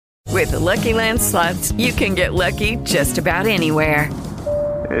With the Lucky Land Slots, you can get lucky just about anywhere.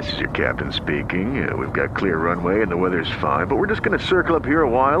 This is your captain speaking. We've got clear runway and the weather's fine, but we're just going to circle up here a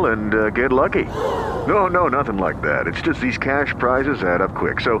while and get lucky. No, nothing like that. It's just these cash prizes add up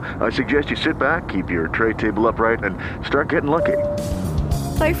quick. So I suggest you sit back, keep your tray table upright, and start getting lucky.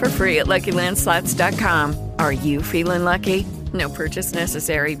 Play for free at LuckyLandSlots.com. Are you feeling lucky? No purchase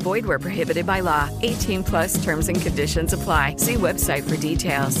necessary. Void where prohibited by law. 18 plus terms and conditions apply. See website for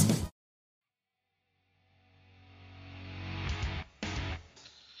details.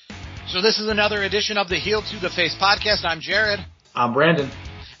 So this is another edition of the Heel to the Face podcast. I'm Jared. I'm Brandon.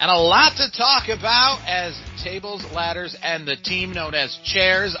 And a lot to talk about as tables, ladders, and the team known as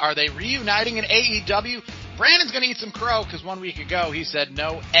chairs. Are they reuniting in AEW? Brandon's going to eat some crow because 1 week ago he said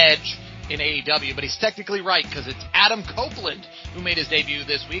no Edge in AEW, but he's technically right because it's Adam Copeland who made his debut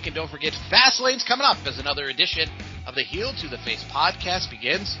this week. And don't forget, Fastlane's coming up as another edition of the Heel to the Face podcast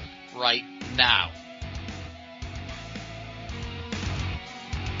begins right now.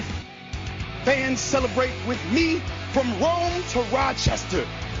 Fans celebrate with me from Rome to Rochester.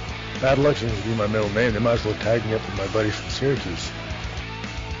 Bad luck seems to be my middle name. They might as well tag me up with my buddies from Syracuse.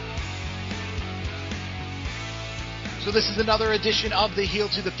 So this is another edition of the Heel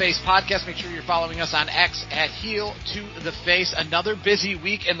to the Face podcast. Make sure you're following us on X at Heel to the Face. Another busy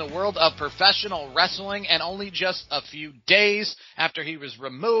week in the world of professional wrestling, and only just a few days after he was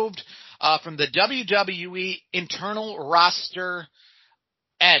removed from the WWE internal roster,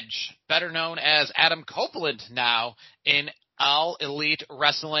 Edge, better known as Adam Copeland now in All Elite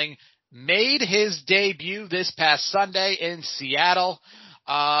Wrestling, made his debut this past Sunday in Seattle.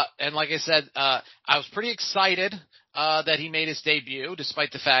 And like I said, I was pretty excited that he made his debut,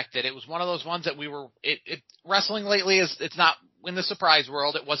 despite the fact that it was one of those ones that wrestling lately it's not in the surprise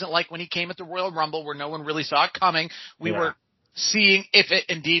world. It wasn't like when he came at the Royal Rumble where no one really saw it coming. We were seeing if it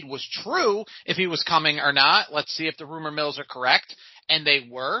indeed was true, if he was coming or not. Let's see if the rumor mills are correct. And they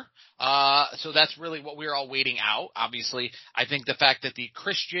were. So that's really what we were all waiting out. Obviously, I think the fact that the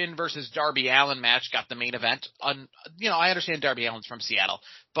Christian versus Darby Allin match got the main event. I understand Darby Allin's from Seattle,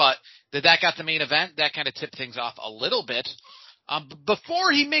 but that got the main event, that kind of tipped things off a little bit. Before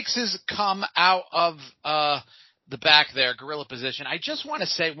he makes his come out of the back there, gorilla position, I just want to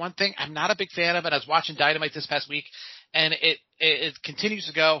say one thing. I'm not a big fan of it. I was watching Dynamite this past week, and it continues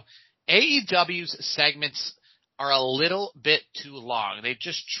to go. AEW's segments are a little bit too long. They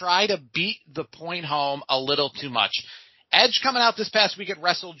just try to beat the point home a little too much. Edge coming out this past week at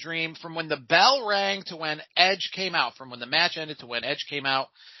Wrestle Dream, from when the bell rang to when Edge came out, from when the match ended to when Edge came out,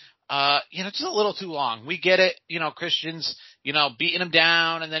 just a little too long. We get it, Christian's, beating him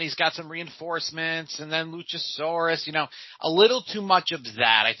down, and then he's got some reinforcements, and then Luchasaurus, a little too much of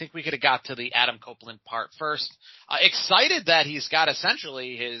that. I think we could have got to the Adam Copeland part first. Excited that he's got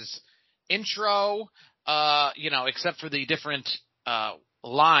essentially his intro, except for the different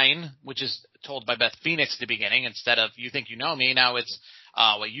line, which is told by Beth Phoenix at the beginning instead of "You think you know me." Now it's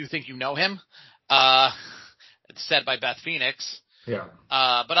 "You think you know him." It's said by Beth Phoenix. Yeah.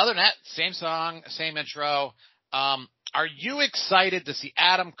 But other than that, same song, same intro. Are you excited to see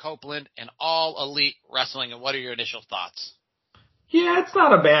Adam Copeland in All Elite Wrestling, and what are your initial thoughts? Yeah, it's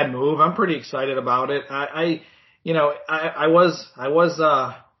not a bad move. I'm pretty excited about it. I was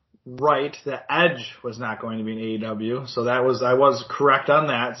right that Edge was not going to be in AEW, so I was correct on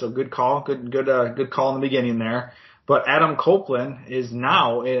that. So good call, good call in the beginning there. But Adam Copeland is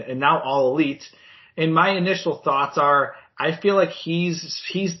now All Elite, and my initial thoughts are, I feel like he's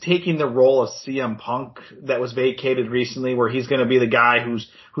taking the role of CM Punk that was vacated recently, where he's going to be the guy who's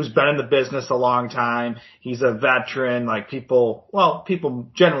been in the business a long time. He's a veteran. Like people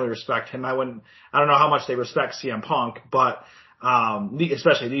generally respect him. I don't know how much they respect CM Punk, but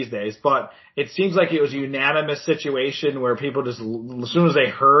especially these days. But it seems like it was a unanimous situation where people just, as soon as they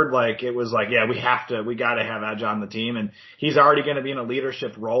heard, like, it was like, yeah, we got to have Edge on the team, and he's already going to be in a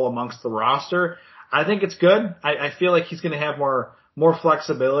leadership role amongst the roster. I think it's good. I feel like he's going to have more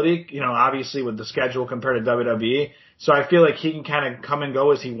flexibility, obviously with the schedule compared to WWE. So I feel like he can kind of come and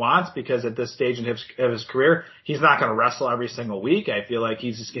go as he wants, because at this stage of his career, he's not going to wrestle every single week. I feel like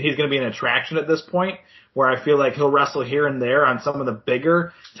he's going to be an attraction at this point, where I feel like he'll wrestle here and there on some of the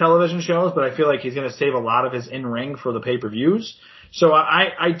bigger television shows, but I feel like he's going to save a lot of his in-ring for the pay-per-views. So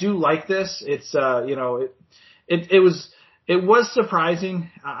I do like this. It's, it was surprising.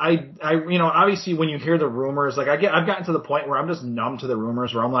 I obviously when you hear the rumors, like I've gotten to the point where I'm just numb to the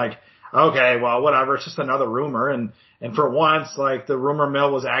rumors, where I'm like, okay, well, whatever, it's just another rumor. And for once, like, the rumor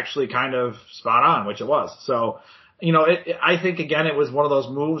mill was actually kind of spot on, which it was. So, I think, again, it was one of those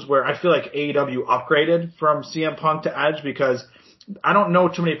moves where I feel like AEW upgraded from CM Punk to Edge, because I don't know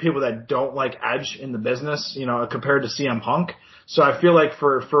too many people that don't like Edge in the business, compared to CM Punk. So I feel like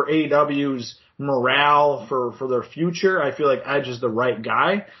for AEW's morale, for their future, I feel like Edge is the right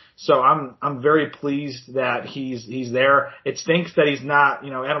guy. So I'm very pleased that he's there. It stinks that he's not,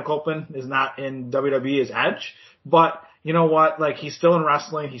 Adam Copeland is not in WWE as Edge, but you know what? Like, he's still in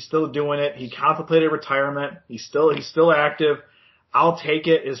wrestling. He's still doing it. He contemplated retirement. He's still active. I'll take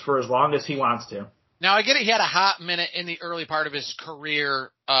it for as long as he wants to. Now, I get it. He had a hot minute in the early part of his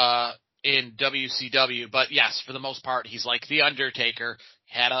career in WCW, but yes, for the most part, he's like The Undertaker.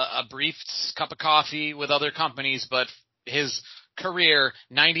 Had a brief cup of coffee with other companies, but his career,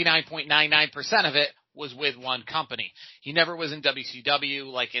 99.99% of it was with one company. He never was in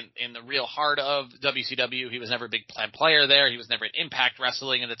WCW, like in the real heart of WCW. He was never a big player there. He was never in Impact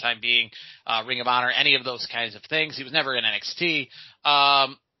Wrestling at the time being, Ring of Honor, any of those kinds of things. He was never in NXT.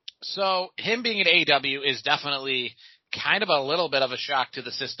 So him being in AEW is definitely kind of a little bit of a shock to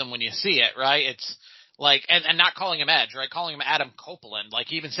the system when you see it, right? It's like, and not calling him Edge, right? Calling him Adam Copeland. Like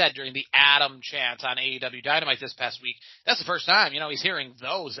he even said during the Adam chant on AEW Dynamite this past week, that's the first time, he's hearing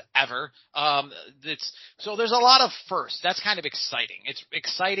those ever. So there's a lot of firsts. That's kind of exciting. It's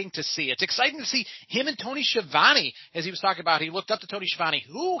exciting to see. It's exciting to see him and Tony Schiavone, as he was talking about. He looked up to Tony Schiavone.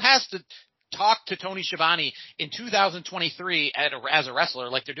 Who has to talk to Tony Schiavone in 2023 as a wrestler,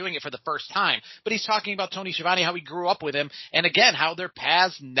 like they're doing it for the first time. But he's talking about Tony Schiavone, how he grew up with him, and again, how their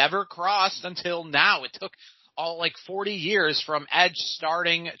paths never crossed until now. It took all like 40 years from Edge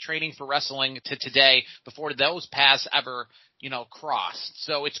starting training for wrestling to today before those paths ever, crossed.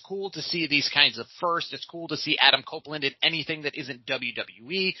 So it's cool to see these kinds of firsts. It's cool to see Adam Copeland in anything that isn't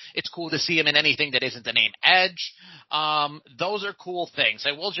WWE. It's cool to see him in anything that isn't the name Edge. Those are cool things.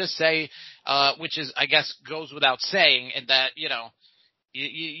 I will just say, which is, I guess, goes without saying, and that,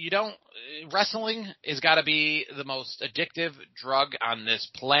 you don't, wrestling has got to be the most addictive drug on this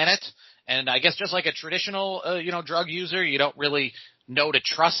planet. And I guess just like a traditional, drug user, you don't really know to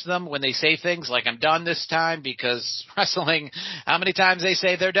trust them when they say things like, I'm done this time, because wrestling, how many times they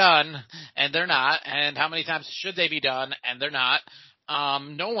say they're done and they're not, and how many times should they be done and they're not.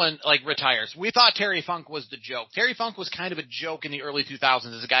 No one retires. We thought Terry Funk was the joke. Terry Funk was kind of a joke in the early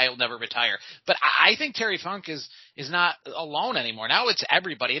 2000s as a guy who'll never retire. But I think Terry Funk is not alone anymore. Now it's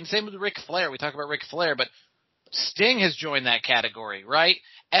everybody. And same with Ric Flair. We talk about Ric Flair, but Sting has joined that category, right?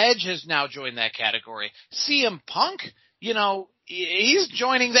 Edge has now joined that category. CM Punk, he's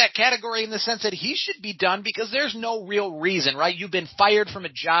joining that category in the sense that he should be done because there's no real reason, right? You've been fired from a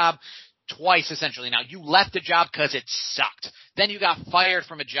job twice, essentially. Now, you left the job because it sucked. Then you got fired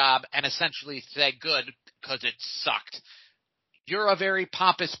from a job and essentially said good because it sucked. You're a very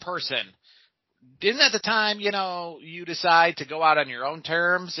pompous person. Isn't that the time, you decide to go out on your own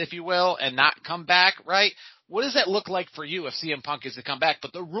terms, if you will, and not come back, right? What does that look like for you if CM Punk is to come back?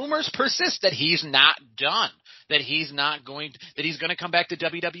 But the rumors persist that he's not done, that he's going to come back to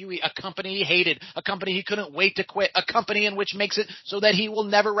WWE, a company he hated, a company he couldn't wait to quit, a company in which makes it so that he will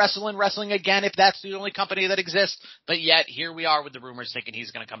never wrestle in wrestling again if that's the only company that exists. But yet here we are with the rumors thinking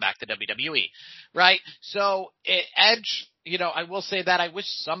he's going to come back to WWE, right? So Edge, I will say that I wish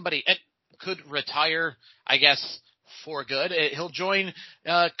somebody could retire, I guess, for good. He'll join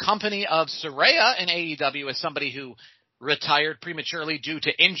company of Saraya in AEW as somebody who retired prematurely due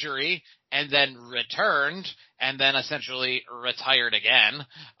to injury and then returned and then essentially retired again.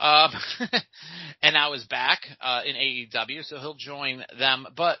 And now is back in AEW, so he'll join them.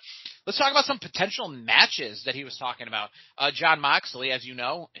 But let's talk about some potential matches that he was talking about. Jon Moxley, as you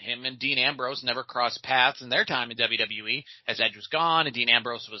know, him and Dean Ambrose never crossed paths in their time in WWE as Edge was gone and Dean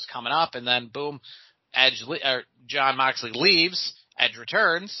Ambrose was coming up, and then boom, Jon Moxley leaves, Edge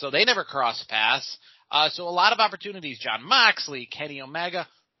returns, so they never cross paths. So a lot of opportunities. Jon Moxley, Kenny Omega.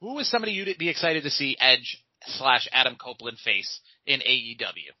 Who is somebody you'd be excited to see Edge/Adam Copeland face in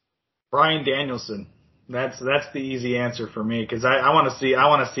AEW? Bryan Danielson. That's the easy answer for me because I want to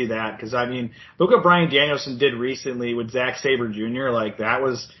see that because look what Bryan Danielson did recently with Zack Sabre Jr. That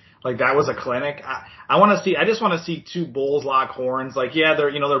was a clinic. I just want to see two bulls lock horns.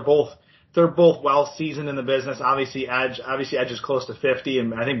 They're both well seasoned in the business. Obviously Edge is close to 50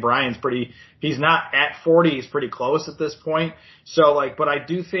 and I think Bryan's he's not at 40, he's pretty close at this point. So but I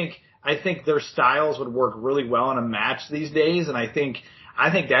think their styles would work really well in a match these days and I think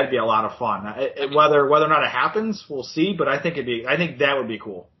that'd be a lot of fun. Whether or not it happens, we'll see, but I think that would be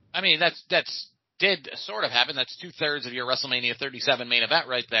cool. I mean, that's did sort of happen. That's 2/3 of your WrestleMania 37 main event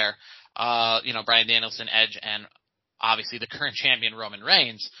right there. Bryan Danielson, Edge, and obviously the current champion Roman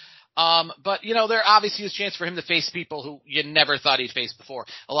Reigns. But, you know, there obviously is a chance for him to face people who you never thought he'd face before.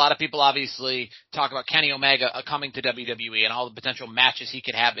 A lot of people obviously talk about Kenny Omega coming to WWE and all the potential matches he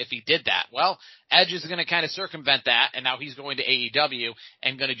could have if he did that. Well, Edge is going to kind of circumvent that, and now he's going to AEW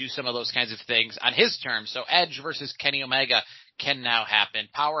and going to do some of those kinds of things on his terms. So Edge versus Kenny Omega can now happen.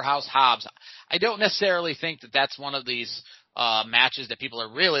 Powerhouse Hobbs. I don't necessarily think that that's one of these matches that people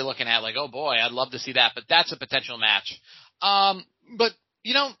are really looking at like, oh boy, I'd love to see that, but that's a potential match. But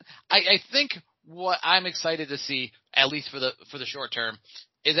you know, I think what I'm excited to see, at least for the short term,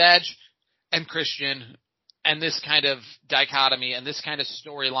 is Edge and Christian and this kind of dichotomy and this kind of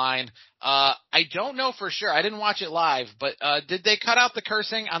storyline. I don't know for sure. I didn't watch it live, but did they cut out the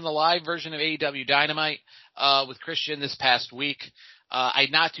cursing on the live version of AEW Dynamite with Christian this past week? I'm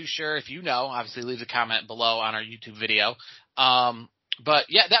not too sure. If you know, obviously leave a comment below on our YouTube video. But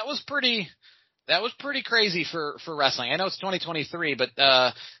yeah, that was pretty crazy for wrestling. I know it's 2023, but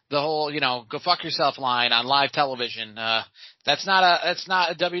the whole, you know, go fuck yourself line on live television, that's not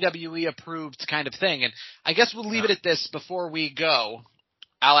a WWE approved kind of thing. And I guess we'll leave it at this before we go.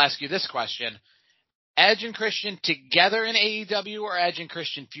 I'll ask you this question. Edge and Christian together in AEW or Edge and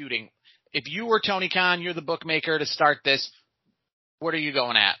Christian feuding? If you were Tony Khan, you're the bookmaker to start this, what are you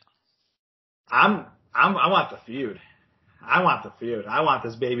going at? I want the feud. I want the feud. I want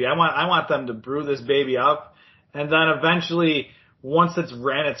this baby. I want them to brew this baby up, and then eventually, once it's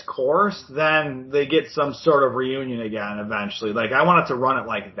ran its course, then they get some sort of reunion again eventually. Like, I want it to run it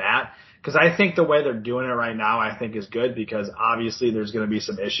like that, because I think the way they're doing it right now, I think is good, because obviously there's going to be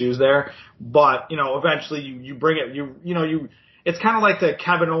some issues there. But, you know, eventually you bring it, it's kind of like the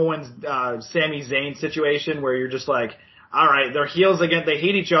Kevin Owens, Sami Zayn situation where you're just like, all right, they're heels again. They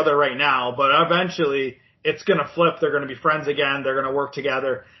hate each other right now, but eventually it's going to flip. They're going to be friends again. They're going to work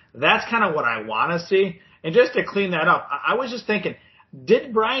together. That's kind of what I want to see. And just to clean that up, I was just thinking,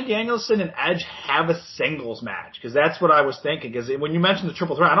 did Bryan Danielson and Edge have a singles match? Because that's what I was thinking. Because when you mentioned the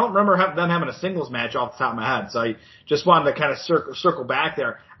triple threat, I don't remember them having a singles match off the top of my head. So I just wanted to kind of circle back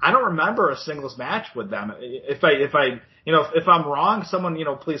there. I don't remember a singles match with them. If I'm wrong, someone,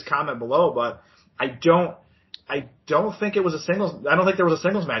 please comment below. But I don't think it was a singles. I don't think there was a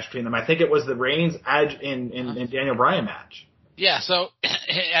singles match between them. I think it was the Reigns, Edge, and Daniel Bryan match. Yeah. So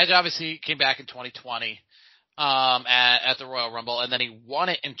Edge obviously came back in 2020 at the Royal Rumble, and then he won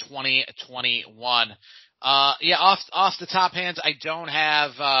it in 2021. Off the top hands, I don't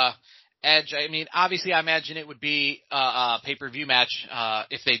have Edge. I mean, obviously, I imagine it would be a pay-per-view match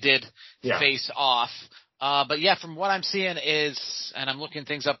if they did face off. But yeah, from what I'm seeing is, and I'm looking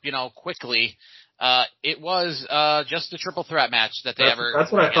things up, quickly. It was just a triple threat match that they ever.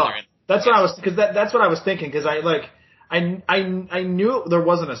 That's what I thought. That's what I was, because that's what I was thinking. Because I knew there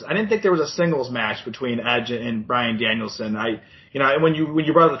wasn't I didn't think there was a singles match between Edge and Bryan Danielson. When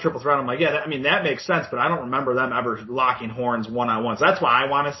you brought up the triple threat, I'm like, yeah, that makes sense. But I don't remember them ever locking horns one-on-one. So that's why I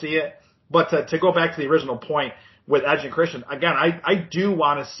want to see it. But to go back to the original point with Edge and Christian, again, I do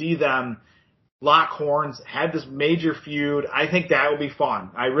want to see them lock horns, had this major feud. I think that would be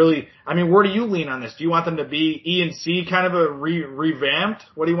fun. Where do you lean on this? Do you want them to be E and C kind of a revamped?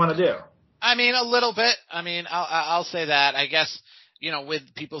 What do you want to do? I mean, a little bit. I mean, I'll say that. I guess, with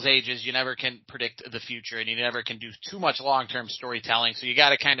people's ages, you never can predict the future, and you never can do too much long-term storytelling. So you got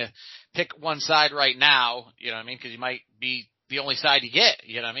to kind of pick one side right now, because you might be the only side you get,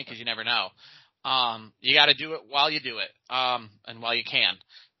 because you never know. You got to do it while you do it, and while you can.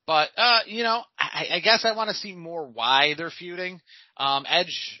 But, I guess I want to see more why they're feuding.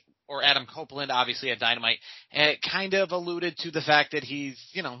 Edge or Adam Copeland, obviously at Dynamite, kind of alluded to the fact that he's,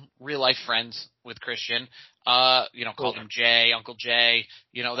 real life friends with Christian, called him Jay, Uncle Jay,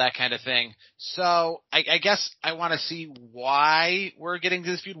 that kind of thing. So I guess I want to see why we're getting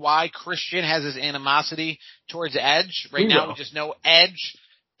to this feud, why Christian has his animosity towards Edge. Right now we just know Edge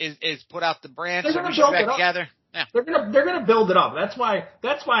is put out the brand, so we should be back together. Yeah. They're gonna build it up. That's why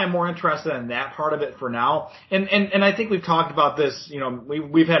I'm more interested in that part of it for now. And I think we've talked about this.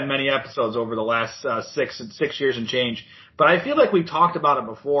 We've had many episodes over the last 6 years and change. But I feel like we've talked about it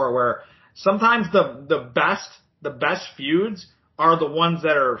before, where sometimes the best feuds are the ones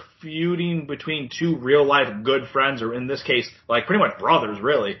that are feuding between two real life good friends, or in this case, like pretty much brothers.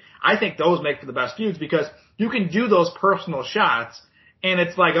 Really, I think those make for the best feuds, because you can do those personal shots. And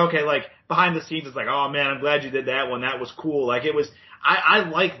it's like, okay, like behind the scenes, it's like, oh man, I'm glad you did that one. That was cool. Like it was, I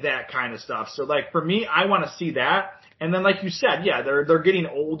like that kind of stuff. So like for me, I want to see that. And then like you said, yeah, they're getting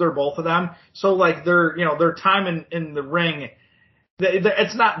older, both of them. So like their time in the ring,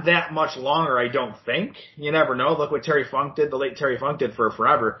 it's not that much longer, I don't think. You never know. Look what the late Terry Funk did for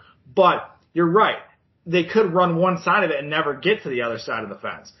forever. But you're right. They could run one side of it and never get to the other side of the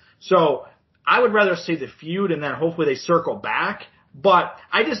fence. So I would rather see the feud and then hopefully they circle back. But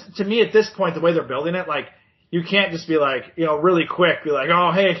to me at this point, the way they're building it, like, you can't just be like, really quick, be like,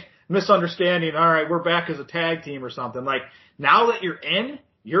 oh, hey, misunderstanding. All right, we're back as a tag team or something. Like, now that you're in.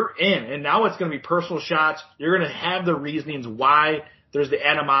 And now it's going to be personal shots. You're going to have the reasonings why there's the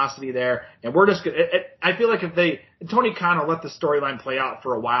animosity there. And we're just going to, I feel like Tony Khan will let the storyline play out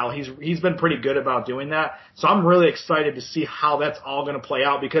for a while. He's been pretty good about doing that. So I'm really excited to see how that's all going to play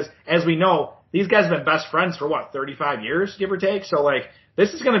out because as we know, these guys have been best friends for 35 years, give or take. So like,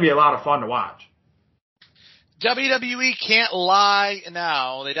 this is going to be a lot of fun to watch. WWE can't lie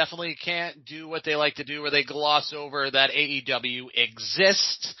now. They definitely can't do what they like to do where they gloss over that AEW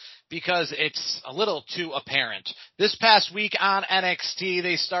exists because it's a little too apparent. This past week on NXT,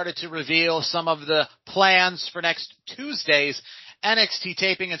 they started to reveal some of the plans for next Tuesday's NXT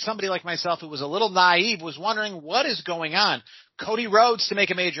taping, and somebody like myself who was a little naive was wondering what is going on. Cody Rhodes to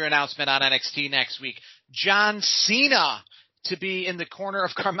make a major announcement on NXT next week. John Cena to be in the corner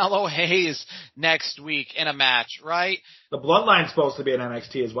of Carmelo Hayes next week in a match, right? The Bloodline's supposed to be in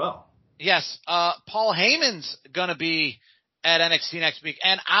NXT as well. Yes. Paul Heyman's gonna be at NXT next week,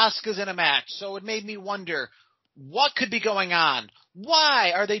 and Asuka's in a match. So it made me wonder, what could be going on?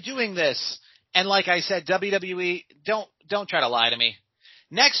 Why are they doing this? And like I said, WWE, don't try to lie to me.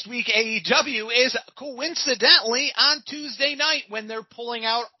 Next week, AEW is coincidentally on Tuesday night when they're pulling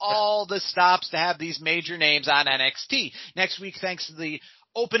out all the stops to have these major names on NXT. Next week, thanks to the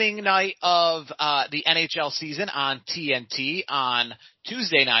opening night of the NHL season on TNT on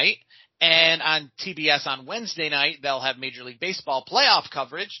Tuesday night, and on TBS on Wednesday night, they'll have Major League Baseball playoff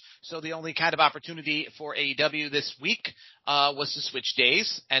coverage. So the only kind of opportunity for AEW this week was to switch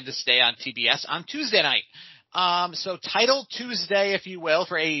days and to stay on TBS on Tuesday night. So Title Tuesday, if you will,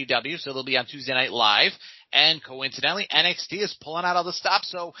 for AEW. So they'll be on Tuesday Night Live. And coincidentally, NXT is pulling out all the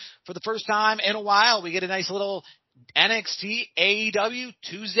stops. So for the first time in a while, we get a nice little NXT AEW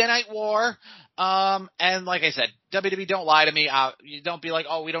Tuesday Night War. And like I said, WWE, don't lie to me. You don't be like,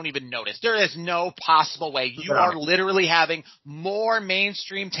 oh, we don't even notice. There is no possible way. You are literally having more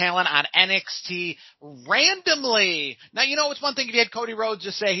mainstream talent on NXT randomly. Now, it's one thing if you had Cody Rhodes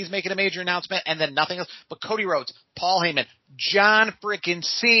just say he's making a major announcement and then nothing else. But Cody Rhodes, Paul Heyman, John frickin'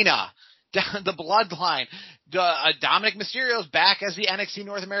 Cena, the Bloodline, Dominic Mysterio's back as the NXT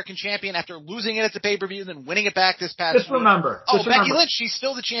North American champion after losing it at the pay-per-view and then winning it back this past week. Becky Lynch, she's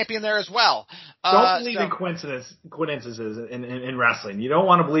still the champion there as well. Don't believe in coincidences in wrestling. You don't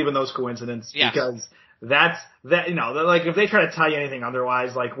want to believe in those coincidences because that's like if they try to tell you anything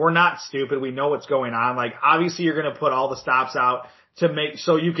otherwise, like we're not stupid. We know what's going on. Like obviously you're going to put all the stops out to make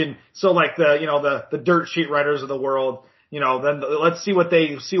the dirt sheet writers of the world, then let's see what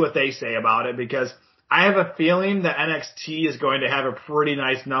they say about it because I have a feeling that NXT is going to have a pretty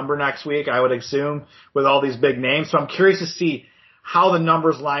nice number next week, I would assume, with all these big names. So I'm curious to see how the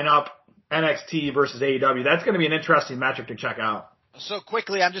numbers line up, NXT versus AEW. That's going to be an interesting metric to check out. So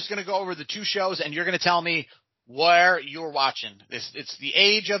quickly, I'm just going to go over the two shows, and you're going to tell me where you're watching. It's the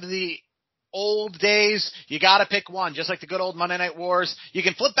age of the old days. You got to pick one, just like the good old Monday Night Wars. You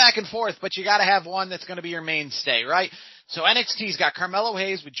can flip back and forth, but you got to have one that's going to be your mainstay, right? So NXT's got Carmelo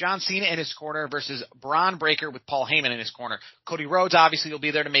Hayes with John Cena in his corner versus Braun Breaker with Paul Heyman in his corner. Cody Rhodes obviously will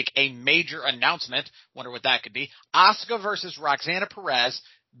be there to make a major announcement. Wonder what that could be. Asuka versus Roxanna Perez.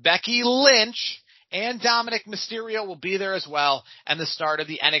 Becky Lynch and Dominic Mysterio will be there as well. And the start of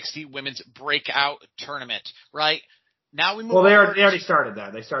the NXT Women's Breakout Tournament, right? Now we move Well, they already started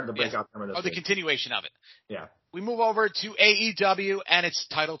that. They started the Breakout Tournament. Oh, the continuation of it. Yeah. We move over to AEW, and it's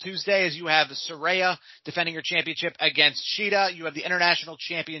Title Tuesday as you have Saraya defending her championship against Shida. You have the International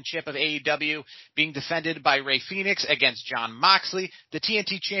Championship of AEW being defended by Rey Fenix against Jon Moxley. The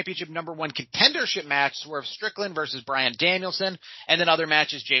TNT Championship #1 contendership match, Swerve Strickland versus Bryan Danielson. And then other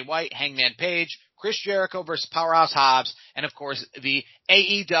matches, Jay White, Hangman Page, Chris Jericho versus Powerhouse Hobbs, and of course the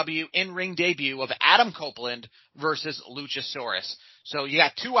AEW in-ring debut of Adam Copeland versus Luchasaurus. So you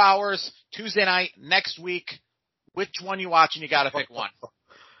got 2 hours, Tuesday night, next week. Which one you watching? You got to pick one.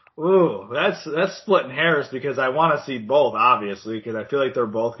 Ooh, that's splitting hairs because I want to see both, obviously, because I feel like they're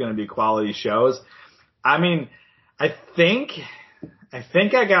both going to be quality shows. I mean, I think I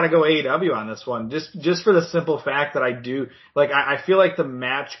got to go AEW on this one, just for the simple fact that I feel like the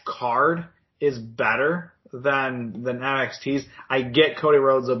match card is better than NXT's. I get Cody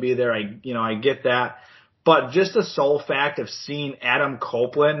Rhodes will be there. I get that, but just the sole fact of seeing Adam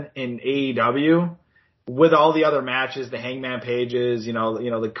Copeland in AEW. With all the other matches, the Hangman Pages,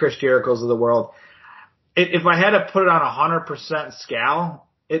 the Chris Jerichos of the world, if I had to put it on 100% scale,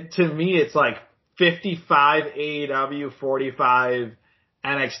 to me it's like 55 AEW, 45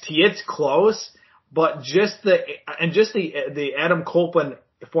 NXT. It's close, but just the Adam Copeland,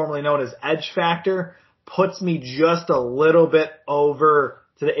 formerly known as Edge factor, puts me just a little bit over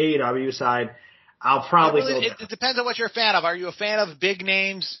to the AEW side. I'll probably go. It depends on what you're a fan of. Are you a fan of big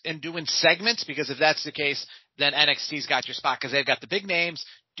names and doing segments? Because if that's the case, then NXT's got your spot because they've got the big names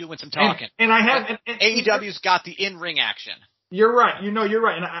doing some talking. And AEW's got the in-ring action. You're right. You're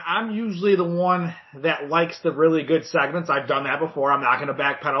right. And I'm usually the one that likes the really good segments. I've done that before. I'm not going to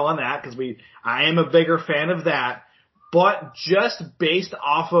backpedal on that because I am a bigger fan of that. But just based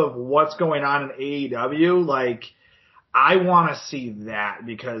off of what's going on in AEW, like, I want to see that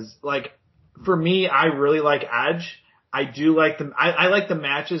because, like, for me, I really like Edge. I do like I like the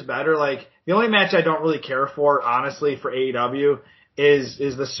matches better. Like, the only match I don't really care for, honestly, for AEW is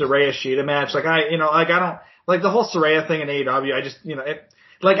the Saraya Shida match. Like, I don't like the whole Saraya thing in AEW. I just,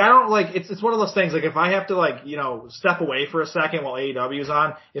 I don't like, it's one of those things, like, if I have to, step away for a second while AEW is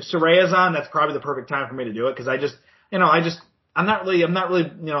on, if Saraya's on, that's probably the perfect time for me to do it. Cause I'm not really,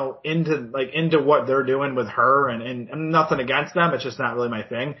 into what they're doing with her and nothing against them. It's just not really my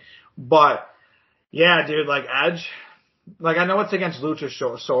thing. But yeah, dude, like Edge, like I know it's against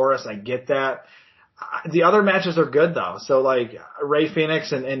Luchasaurus. I get that. The other matches are good though. So like Rey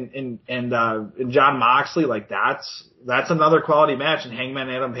Fenix and Jon Moxley, like that's another quality match. And Hangman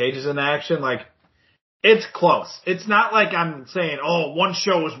Adam Page is in action. Like it's close. It's not like I'm saying, oh, one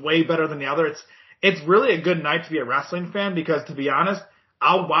show is way better than the other. It's really a good night to be a wrestling fan because, to be honest,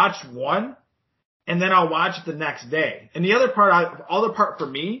 I'll watch one and then I'll watch it the next day. And the other part for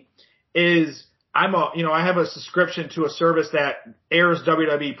me is I have a subscription to a service that airs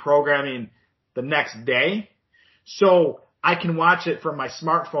WWE programming the next day. So I can watch it from my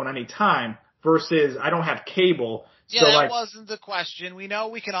smartphone anytime versus I don't have cable. Yeah, so that wasn't the question. We know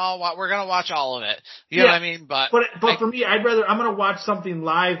we're going to watch all of it. You know what I mean? But for me, I'm going to watch something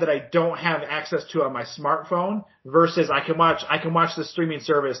live that I don't have access to on my smartphone versus I can watch the streaming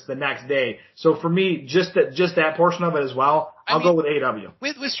service the next day. So for me, just that portion of it as well, I'll go with AEW.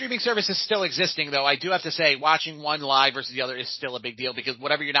 With streaming services still existing, though, I do have to say watching one live versus the other is still a big deal because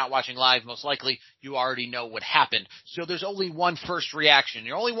whatever you're not watching live, most likely you already know what happened. So there's only one first reaction.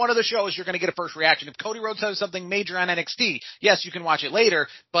 You're only one of the shows you're going to get a first reaction. If Cody Rhodes has something major on NXT, yes, you can watch it later,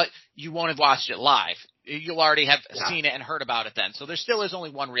 but you won't have watched it live. You'll already have seen it and heard about it then. So there still is only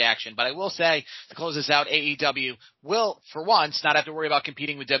one reaction. But I will say, to close this out, AEW will, for once, not have to worry about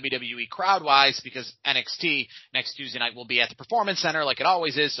competing with WWE crowd-wise because NXT next Tuesday night will be at the Performance Center like it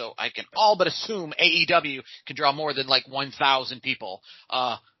always is. So I can all but assume AEW can draw more than like 1,000 people.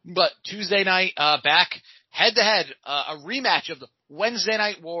 But Tuesday night, back head-to-head, a rematch of the Wednesday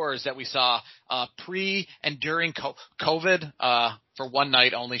Night Wars that we saw pre and during COVID for one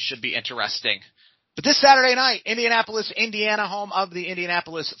night only should be interesting. But this Saturday night, Indianapolis, Indiana, home of the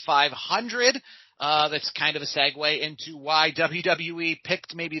Indianapolis 500. That's kind of a segue into why WWE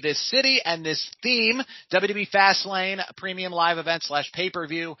picked maybe this city and this theme. WWE Fastlane premium live event /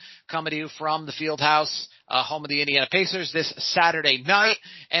 pay-per-view coming to you from the Fieldhouse, home of the Indiana Pacers this Saturday night.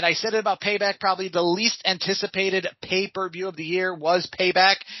 And I said it about Payback, probably the least anticipated pay-per-view of the year was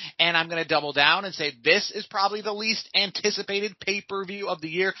Payback. And I'm going to double down and say this is probably the least anticipated pay-per-view of the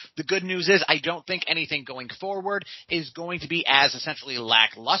year. The good news is I don't think anything going forward is going to be as essentially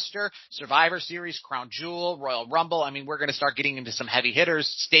lackluster. Survivor Series, Crown Jewel, Royal Rumble. I mean, we're going to start getting into some heavy hitters,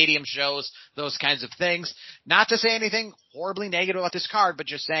 stadium shows, those kinds of things. Not to say anything horribly negative about this card, but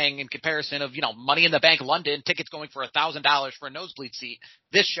just saying in comparison of, Money in the Bank London, tickets going for $1,000 for a nosebleed seat,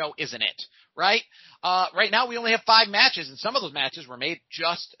 this show isn't it, right? Right now we only have 5 matches, and some of those matches were made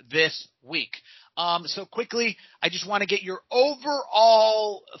just this week. So quickly, I just want to get your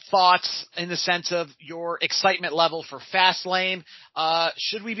overall thoughts in the sense of your excitement level for Fastlane.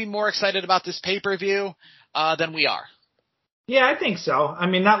 Should we be more excited about this pay-per-view than we are? Yeah, I think so. I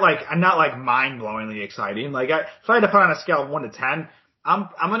mean, not like mind-blowingly exciting. Like, if I had to put on a scale of 1 to 10, I'm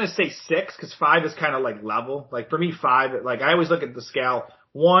going to say 6 because 5 is kind of like level. Like, for me, 5, like, I always look at the scale.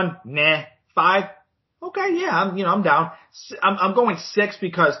 1, nah. 5, okay, yeah, I'm down. I'm going 6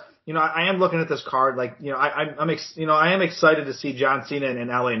 because, I am looking at this card. Like, I am excited to see John Cena and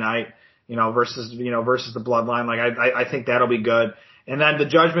LA Knight, versus the Bloodline. Like, I think that'll be good. And then the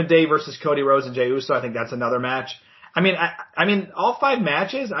Judgment Day versus Cody Rhodes and Jey Uso, I think that's another match. I mean, all 5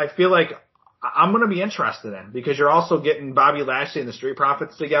 matches, I feel like I'm going to be interested in because you're also getting Bobby Lashley and the Street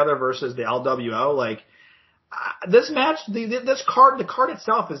Profits together versus the LWO. Like, this match, the card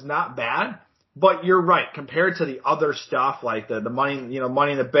itself is not bad, but you're right compared to the other stuff like the Money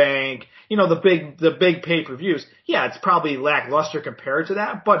in the Bank, the big pay-per-views. Yeah, it's probably lackluster compared to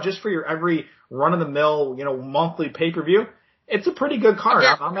that, but just for your every run-of-the-mill, monthly pay-per-view, it's a pretty good card.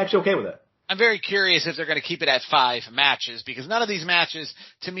 I'm actually okay with it. I'm very curious if they're going to keep it at 5 matches, because none of these matches,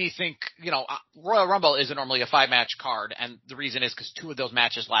 to me, Royal Rumble isn't normally a 5-match card, and the reason is because 2 of those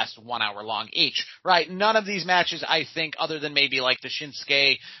matches last 1 hour long each, right? None of these matches, I think, other than maybe like the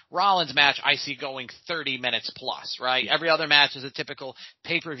Shinsuke Rollins match, I see going 30 minutes plus, right? Every other match is a typical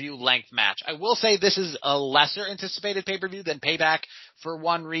pay-per-view length match. I will say this is a lesser anticipated pay-per-view than Payback for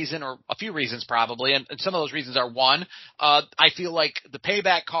one reason, or a few reasons probably, and some of those reasons are, one, I feel like the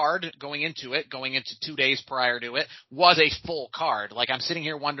Payback card going into 2 days prior to it, was a full card. Like, I'm sitting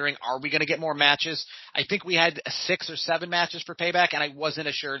here wondering, are we going to get more matches? I think we had 6 or 7 matches for Payback, and I wasn't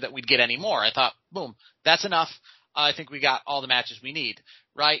assured that we'd get any more. I thought, boom, that's enough. I think we got all the matches we need,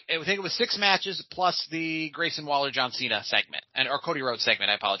 right? I think it was 6 matches plus the Grayson Waller-John Cena segment, or Cody Rhodes segment,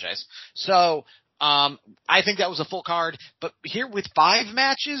 I apologize. So, I think that was a full card, but here with 5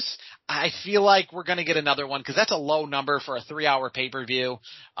 matches, I feel like we're going to get another one, because that's a low number for a 3-hour pay-per-view.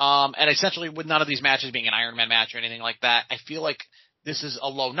 And essentially with none of these matches being an Iron Man match or anything like that, I feel like this is a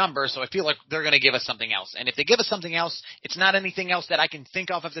low number, so I feel like they're going to give us something else. And if they give us something else, it's not anything else that I can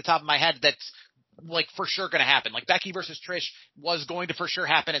think of off the top of my head that's like for sure going to happen. Like Becky versus Trish was going to for sure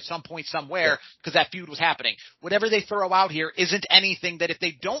happen at some point somewhere, because that feud was happening. Whatever they throw out here isn't anything that if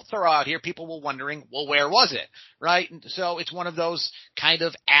they don't throw out here, people will wondering, well, where was it? Right? So it's one of those kind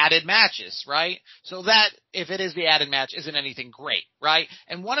of added matches, right? So that, if it is the added match, isn't anything great, right?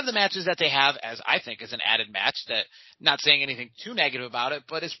 And one of the matches that they have, as I think is an added match, that, not saying anything too negative about it,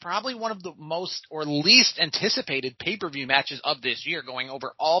 but is probably one of the most or least anticipated pay-per-view matches of this year, going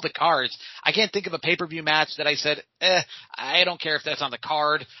over all the cards. I can't think of a pay-per-view match that I said, I don't care if that's on the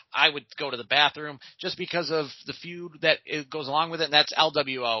card, I would go to the bathroom, just because of the feud that it goes along with it, and that's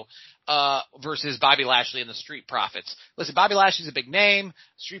LWO versus Bobby Lashley and the Street Profits. Listen, Bobby Lashley's a big name.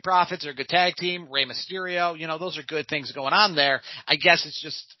 Street Profits are a good tag team. Rey Mysterio, those are good things going on there. I guess it's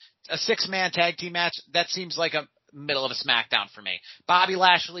just a 6-man tag team match. That seems like a middle of a SmackDown for me. Bobby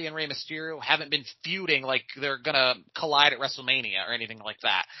Lashley and Rey Mysterio haven't been feuding like they're gonna collide at WrestleMania or anything like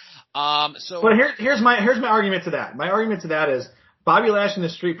that. But here's my argument to that. My argument to that is Bobby Lashley and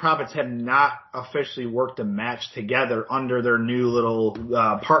the Street Profits have not officially worked a match together under their new little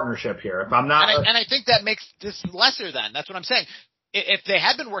partnership here. If I'm not, and I think that makes this lesser. Then that's what I'm saying. If they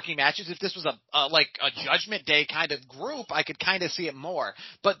had been working matches, if this was like a Judgment Day kind of group, I could kind of see it more.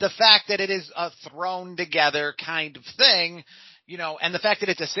 But the fact that it is a thrown together kind of thing, and the fact that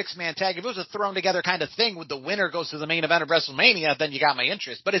it's a 6-man tag, if it was a thrown together kind of thing with the winner goes to the main event of WrestleMania, then you got my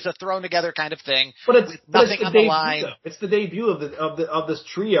interest. But it's a thrown together kind of thing. But it's nothing the on the line. It's the debut of this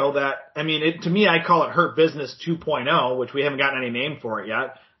trio that, to me, I call it Hurt Business 2.0, which we haven't gotten any name for it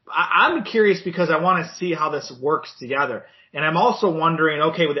yet. I'm curious because I want to see how this works together. And I'm also wondering,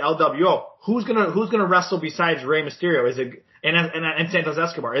 okay, with the LWO, who's gonna wrestle besides Rey Mysterio? Is it and Santos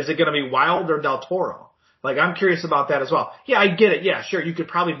Escobar? Is it gonna be Wilde or Del Toro? Like, I'm curious about that as well. Yeah, I get it. Yeah, sure, you could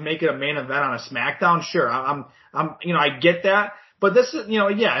probably make it a main event on a SmackDown. Sure, I get that. But this is,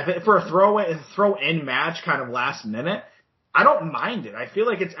 if for a throw in match, kind of last minute, I don't mind it. I feel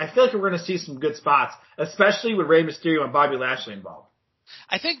like we're gonna see some good spots, especially with Rey Mysterio and Bobby Lashley involved.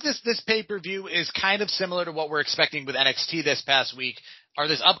 I think this pay-per-view is kind of similar to what we're expecting with NXT this past week, or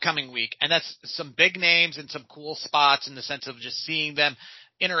this upcoming week, and that's some big names and some cool spots in the sense of just seeing them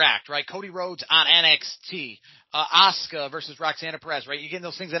interact, right? Cody Rhodes on NXT, Asuka versus Roxanna Perez, right? You're getting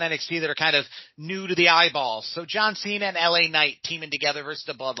those things on NXT that are kind of new to the eyeballs. So John Cena and LA Knight teaming together versus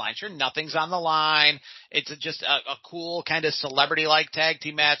the Bloodline. Sure, nothing's on the line. It's just a cool kind of celebrity-like tag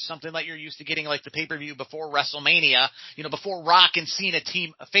team match, something like you're used to getting like the pay-per-view before WrestleMania. Before Rock and Cena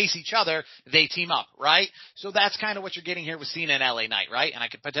face each other, they team up, right? So that's kind of what you're getting here with Cena and LA Knight, right? And I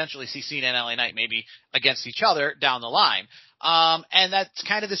could potentially see Cena and LA Knight maybe against each other down the line. And that's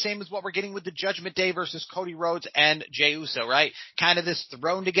kind of the same as what we're getting with the Judgment Day versus Cody Rhodes and Jey Uso, right? Kind of this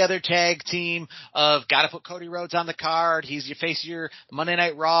thrown together tag team of gotta put Cody Rhodes on the card. He's your face of your Monday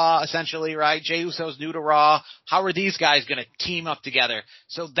Night Raw, essentially, right? Jey Uso's new to Raw. How are these guys gonna team up together?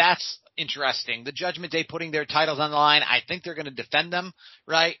 So that's interesting. The Judgment Day putting their titles on the line. I think they're gonna defend them,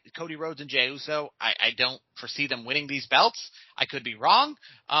 right? Cody Rhodes and Jey Uso. I don't foresee them winning these belts. I could be wrong.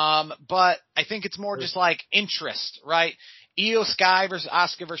 But I think it's more just like interest, right? Io Sky versus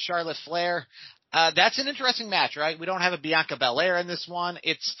Asuka versus Charlotte Flair. That's an interesting match, right? We don't have a Bianca Belair in this one.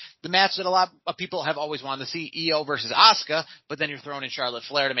 It's the match that a lot of people have always wanted to see, Io versus Asuka, but then you're throwing in Charlotte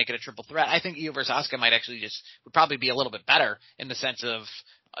Flair to make it a triple threat. I think Io versus Asuka might actually would probably be a little bit better in the sense of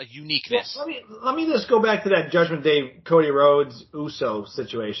a uniqueness. Well, let me just go back to that Judgment Day Cody Rhodes Uso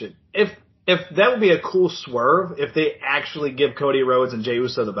situation. If that would be a cool swerve, if they actually give Cody Rhodes and Jey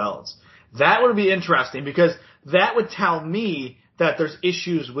Uso the belts, that would be interesting because that would tell me that there's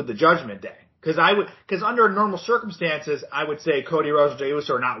issues with the Judgment Day. Because under normal circumstances, I would say Cody Rhodes and Jey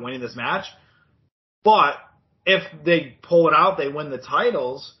Uso are not winning this match. But if they pull it out, they win the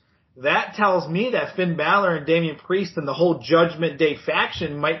titles, that tells me that Finn Balor and Damian Priest and the whole Judgment Day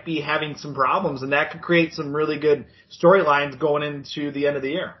faction might be having some problems, and that could create some really good storylines going into the end of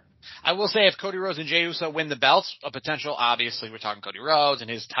the year. I will say if Cody Rhodes and Jey Uso win the belts, a potential, obviously we're talking Cody Rhodes and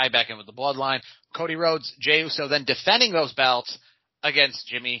his tie back in with the Bloodline. Cody Rhodes, Jey Uso then defending those belts against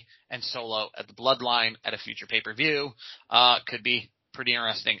Jimmy and Solo at the Bloodline at a future pay-per-view could be pretty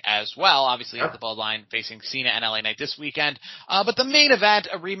interesting as well. Obviously, you have the Bloodline facing Cena and LA Knight this weekend. But the main event,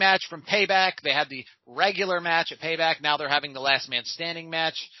 a rematch from Payback. They had the regular match at Payback. Now they're having the last man standing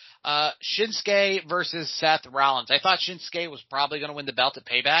match. Shinsuke versus Seth Rollins. I thought Shinsuke was probably going to win the belt at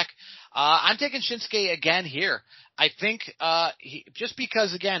Payback. I'm taking Shinsuke again here. I think just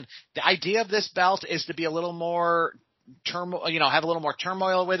because, again, the idea of this belt is to be a little more turmoil, have a little more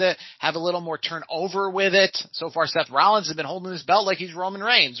turmoil with it, have a little more turnover with it. So far, Seth Rollins has been holding this belt like he's Roman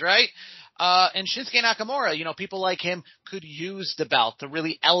Reigns, right? And Shinsuke Nakamura, people like him could use the belt to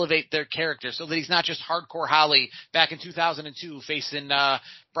really elevate their character so that he's not just hardcore Holly back in 2002 facing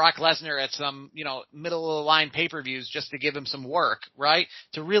Brock Lesnar at some, middle of the line pay-per-views just to give him some work, right?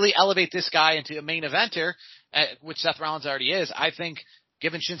 To really elevate this guy into a main eventer, which Seth Rollins already is. I think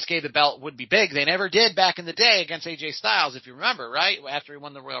giving Shinsuke the belt would be big. They never did back in the day against AJ Styles, if you remember, right? After he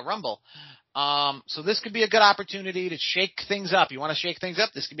won the Royal Rumble. So this could be a good opportunity to shake things up. You want to shake things up?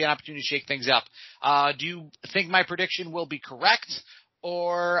 This could be an opportunity to shake things up. Do you think my prediction will be correct,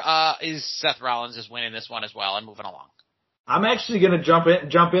 or is Seth Rollins is winning this one as well and moving along? I'm actually going to jump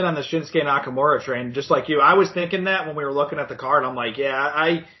in on the Shinsuke Nakamura train, just like you. I was thinking that when we were looking at the card. I'm like,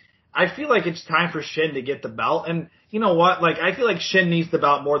 yeah, I feel like it's time for Shin to get the belt. And you know what? I feel like Shin needs the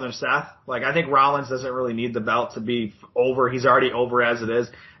belt more than Seth. I think Rollins doesn't really need the belt to be over. He's already over as it is.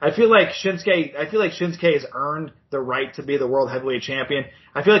 I feel like Shinsuke has earned the right to be the World Heavyweight Champion.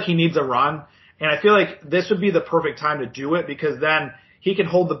 I feel like he needs a run. And I feel like this would be the perfect time to do it because then he can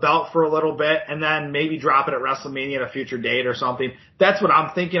hold the belt for a little bit and then maybe drop it at WrestleMania at a future date or something. That's what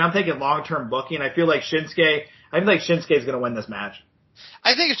I'm thinking. I'm thinking long-term booking. I feel like Shinsuke is going to win this match.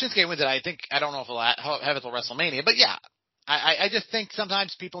 I think if Shinsuke wins it, I don't know if he'll have it till WrestleMania, but yeah. I just think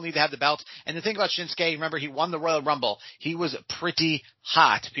sometimes people need to have the belts. And the thing about Shinsuke, remember, he won the Royal Rumble. He was pretty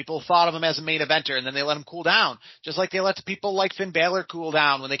hot. People thought of him as a main eventer, and then they let him cool down. Just like they let people like Finn Balor cool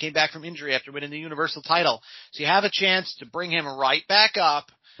down when they came back from injury after winning the Universal title. So you have a chance to bring him right back up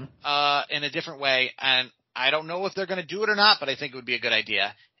in a different way. And I don't know if they're going to do it or not, but I think it would be a good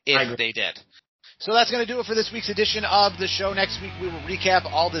idea if they did. So that's going to do it for this week's edition of the show. Next week we will recap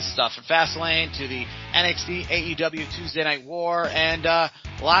all this stuff from Fastlane to the NXT, AEW Tuesday Night War, and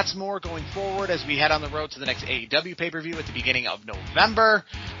lots more going forward as we head on the road to the next AEW pay-per-view at the beginning of November.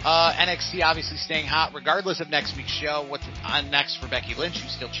 NXT obviously staying hot regardless of next week's show. What's on next for Becky Lynch,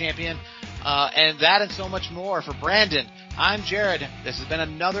 who's still champion. And that and so much more for Brandon. I'm Jared. This has been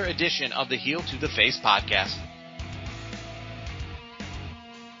another edition of the Heel to the Face podcast.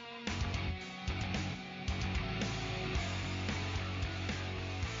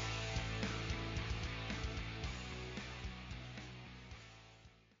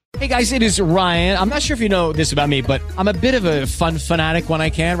 Hey guys, it is Ryan. I'm not sure if you know this about me, but I'm a bit of a fun fanatic when I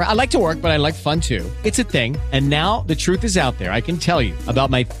can. I like to work, but I like fun too. It's a thing. And now the truth is out there. I can tell you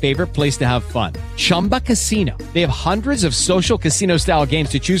about my favorite place to have fun. Chumba Casino. They have hundreds of social casino style games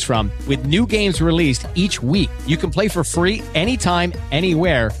to choose from with new games released each week. You can play for free anytime,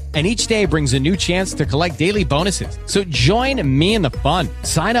 anywhere. And each day brings a new chance to collect daily bonuses. So join me in the fun.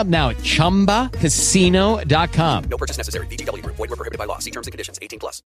 Sign up now at ChumbaCasino.com. No purchase necessary. VGW Group. Void where prohibited by law. See terms and conditions. 18+.